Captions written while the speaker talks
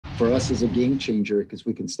for us is a game changer because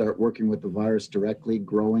we can start working with the virus directly,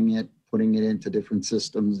 growing it, putting it into different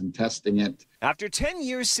systems and testing it. After 10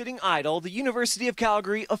 years sitting idle, the University of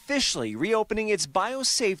Calgary officially reopening its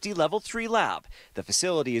Biosafety Level 3 lab. The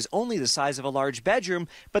facility is only the size of a large bedroom,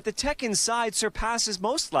 but the tech inside surpasses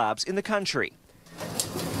most labs in the country.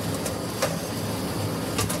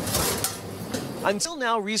 Until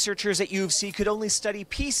now, researchers at U of C could only study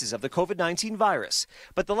pieces of the COVID-19 virus,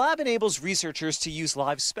 but the lab enables researchers to use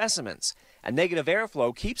live specimens. A negative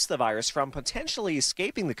airflow keeps the virus from potentially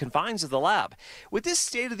escaping the confines of the lab. With this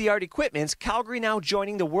state-of-the-art equipment, Calgary now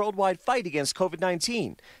joining the worldwide fight against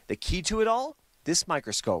COVID-19. The key to it all? This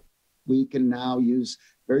microscope. We can now use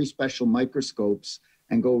very special microscopes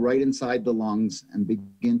and go right inside the lungs and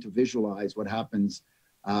begin to visualize what happens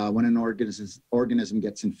when an organism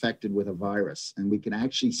gets infected with a virus. And we can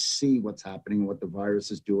actually see what's happening, what the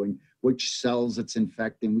virus is doing, which cells it's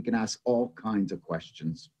infecting. We can ask all kinds of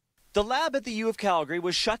questions. The lab at the U of Calgary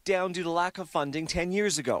was shut down due to lack of funding 10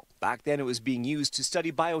 years ago. Back then it was being used to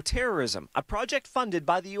study bioterrorism, a project funded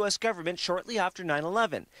by the U.S. government shortly after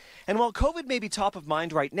 9/11. And while COVID may be top of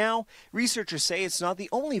mind right now, researchers say it's not the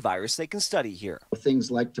only virus they can study here. Things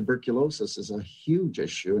like tuberculosis is a huge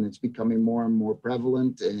issue, and it's becoming more and more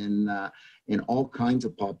prevalent in all kinds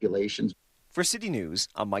of populations. For City News,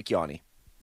 I'm Mike Yawney.